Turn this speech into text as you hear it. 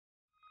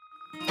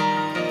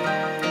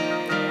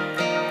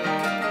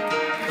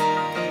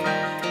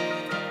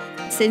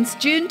since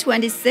June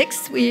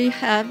 26th, we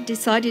have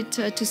decided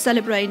to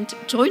celebrate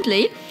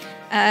jointly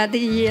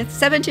the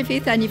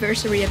 75th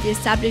anniversary of the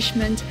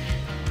establishment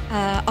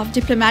of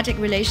diplomatic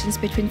relations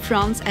between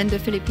France and the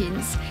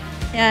Philippines.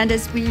 And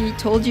as we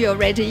told you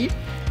already,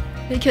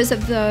 because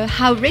of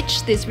how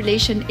rich this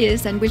relation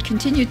is and will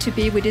continue to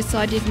be, we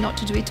decided not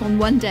to do it on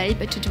one day,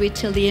 but to do it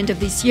till the end of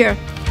this year.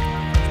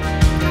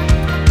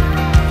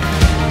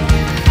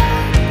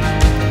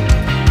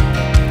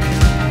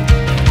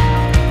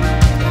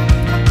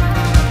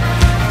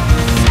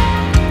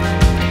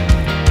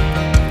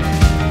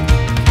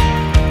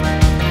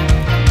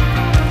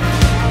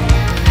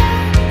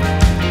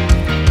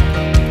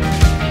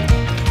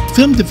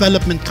 Film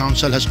Development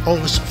Council has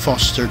always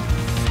fostered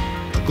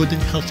a good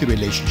and healthy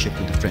relationship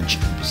with the French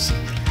Embassy,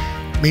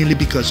 mainly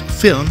because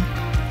film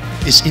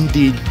is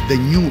indeed the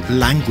new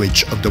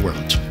language of the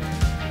world.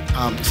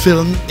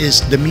 Film is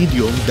the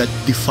medium that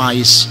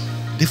defies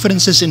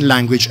differences in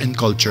language and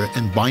culture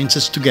and binds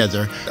us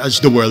together as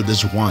the world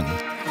is one.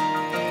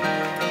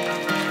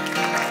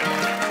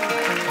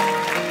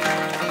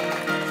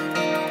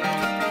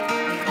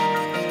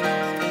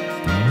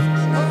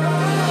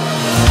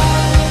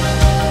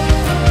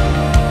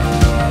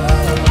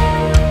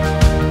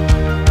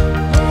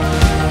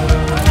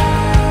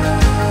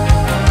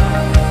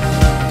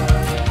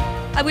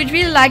 I would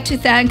really like to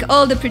thank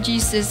all the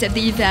producers of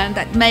the event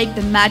that make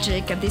the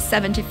magic of the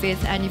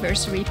 75th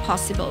anniversary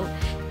possible.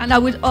 And I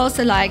would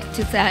also like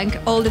to thank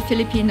all the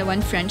Filipino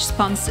and French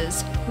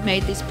sponsors who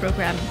made this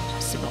program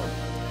possible.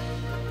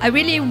 I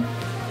really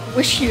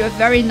wish you a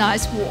very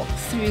nice walk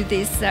through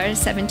this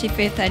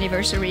 75th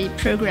anniversary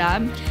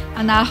program,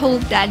 and I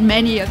hope that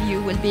many of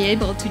you will be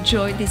able to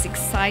join these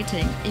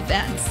exciting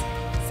events.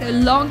 So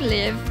long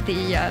live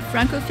the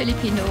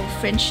Franco-Filipino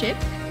friendship.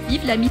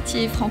 Vive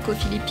l'amitié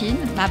franco-philippine,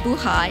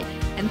 mabuhay,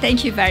 and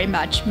thank you very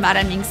much.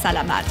 Maraming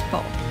salamat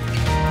po.